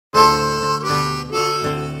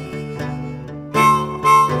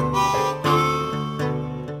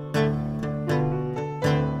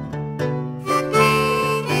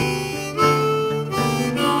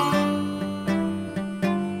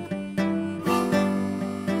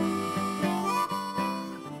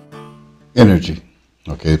Energy,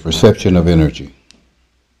 okay, perception of energy.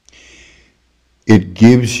 It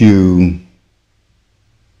gives you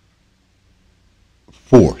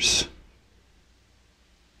force,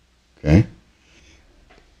 okay?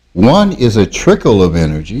 One is a trickle of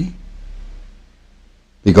energy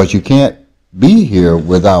because you can't be here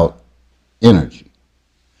without energy.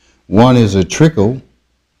 One is a trickle,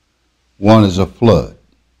 one is a flood.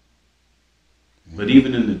 But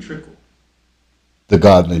even in the trickle, the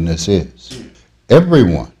godliness is.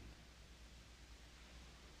 Everyone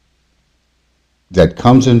that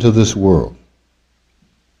comes into this world,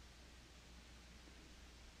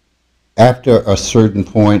 after a certain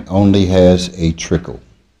point, only has a trickle.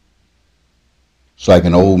 It's like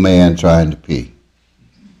an old man trying to pee.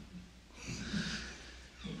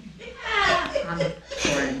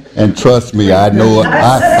 And trust me, I know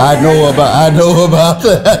about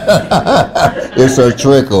that. It's a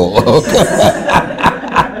trickle. Okay?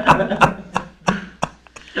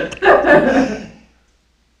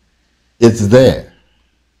 It's there.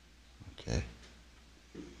 Okay.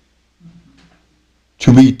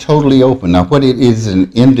 To be totally open. Now, what it is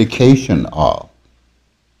an indication of,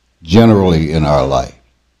 generally in our life,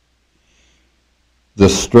 the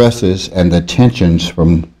stresses and the tensions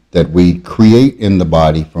that we create in the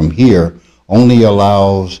body from here only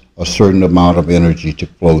allows a certain amount of energy to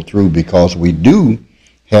flow through, because we do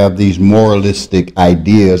have these moralistic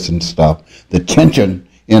ideas and stuff, the tension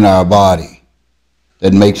in our body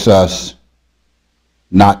that makes us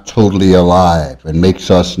not totally alive and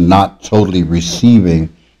makes us not totally receiving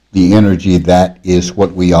the energy that is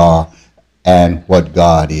what we are and what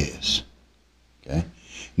God is. Okay?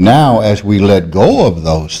 Now, as we let go of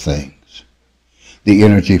those things, the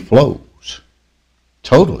energy flows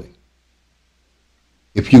totally.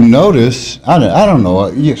 If you notice, I don't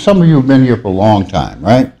know, some of you have been here for a long time,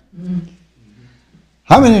 right? Mm-hmm.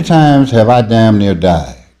 How many times have I damn near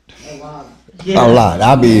died? A lot. Yeah. A lot.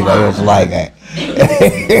 I mean, it's like that.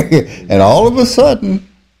 And all of a sudden,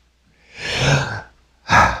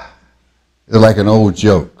 it's like an old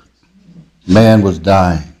joke. Man was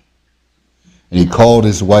dying, and he called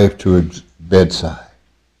his wife to his bedside.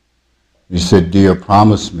 He said, "Dear,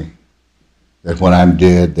 promise me that when I'm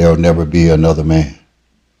dead, there'll never be another man."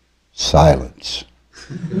 Silence.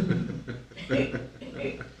 You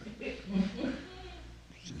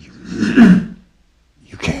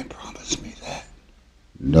can't promise me that.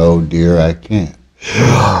 No, dear, I can't.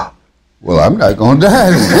 Well, I'm not going to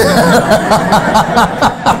die.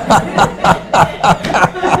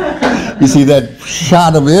 You see that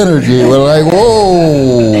shot of energy? We're like,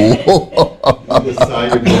 whoa.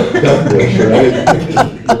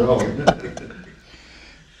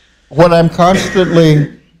 What I'm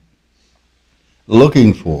constantly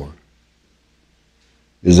looking for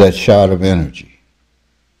is that shot of energy.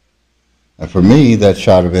 And for me, that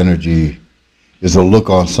shot of energy is a look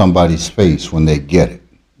on somebody's face when they get it.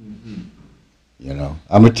 Mm-hmm. You know,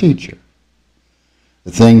 I'm a teacher.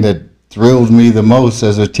 The thing that thrilled me the most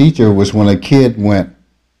as a teacher was when a kid went,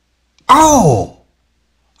 "Oh,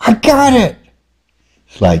 I got it."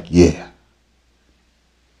 It's like, yeah.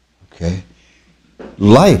 Okay.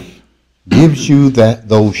 Life gives you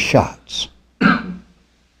those shots.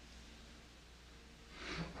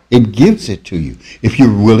 It gives it to you if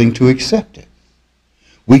you're willing to accept it.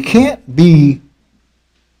 We can't be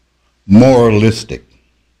moralistic.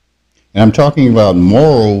 And I'm talking about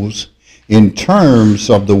morals in terms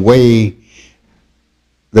of the way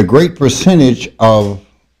the great percentage of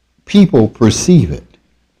people perceive it.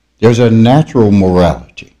 There's a natural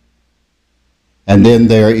morality. And then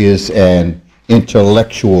there is an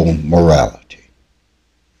intellectual morality.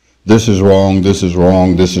 This is wrong, this is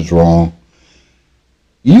wrong, this is wrong.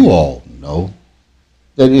 You all know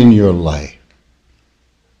that in your life,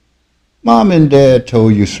 Mom and Dad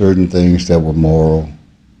told you certain things that were moral.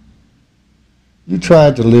 You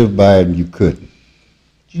tried to live by it and you couldn't.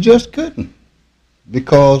 You just couldn't,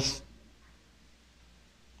 because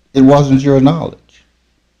it wasn't your knowledge.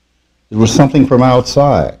 It was something from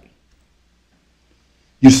outside.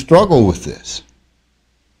 You struggle with this.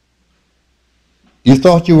 You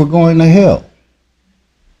thought you were going to hell.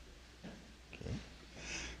 Okay.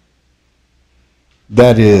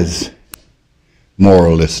 That is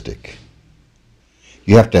moralistic.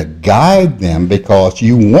 You have to guide them because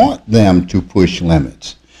you want them to push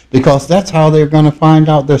limits, because that's how they're going to find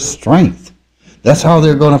out their strength. That's how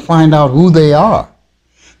they're going to find out who they are.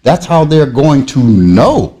 That's how they're going to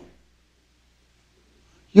know.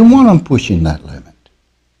 You want them pushing that limit.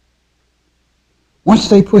 Once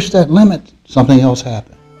they push that limit, something else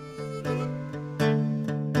happens.